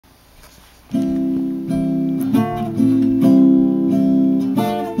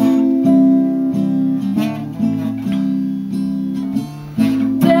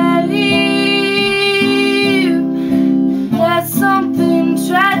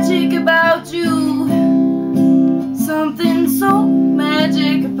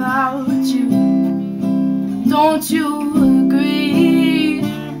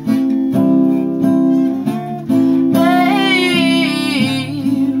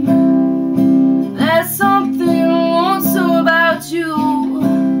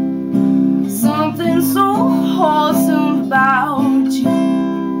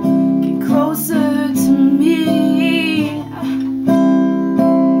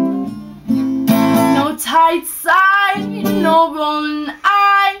bright side, no rolling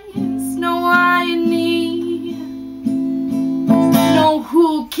eyes, no irony, no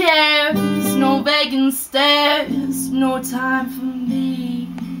who cares, no vacant stares, no time for me.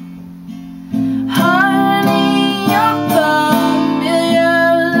 Honey, you're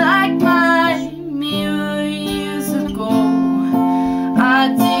familiar like my mirror years ago.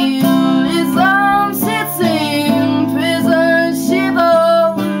 Idealism sits in prison,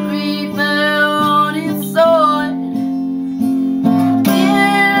 chivalry fell on its sword.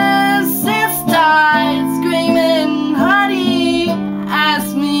 Innocence died screaming, honey,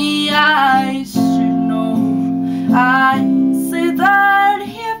 ask me, I should know. I say that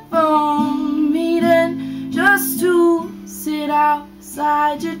here from meeting just to sit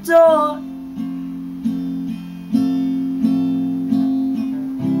outside your door.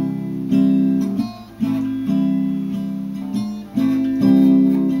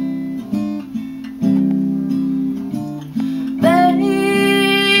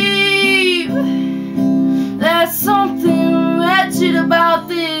 There's something wretched about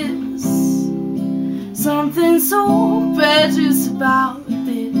this, something so precious about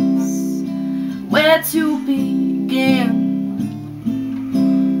this. Where to begin?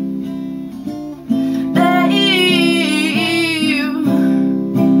 Babe,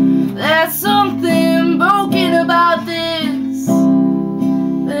 there's something broken about this,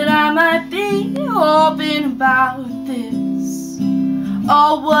 but I might be open about this.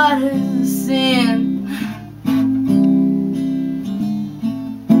 Oh, what a sin.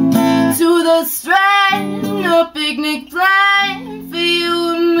 To the strand, a picnic plan for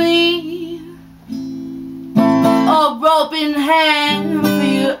you and me, a rope in hand for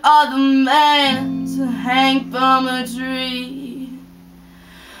your other man to hang from a tree.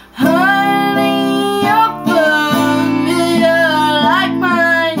 Honey, you're familiar like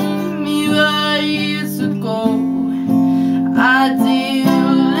my mirror years ago. Idealism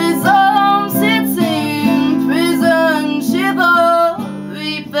sits in prison,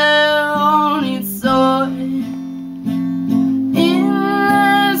 chivalry fell on its sword.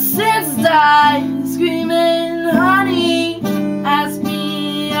 Innocence died screaming, honey, ask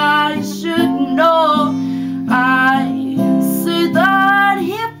me, I should know. I sit that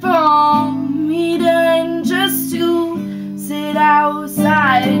here from meeting just to sit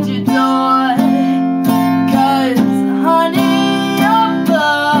outside your door. 'Cause honey, you're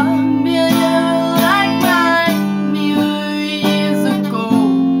familiar like my mirror years ago.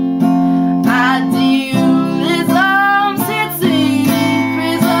 Idealism sits in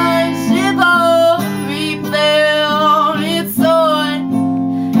prison, chivalry fell on its sword.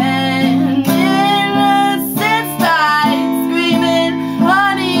 And innocence died screaming,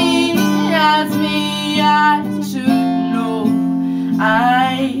 honey, ask me, I should know. I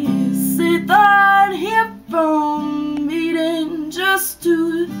sit that here from meeting just to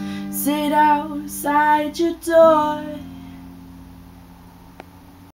sit outside your door.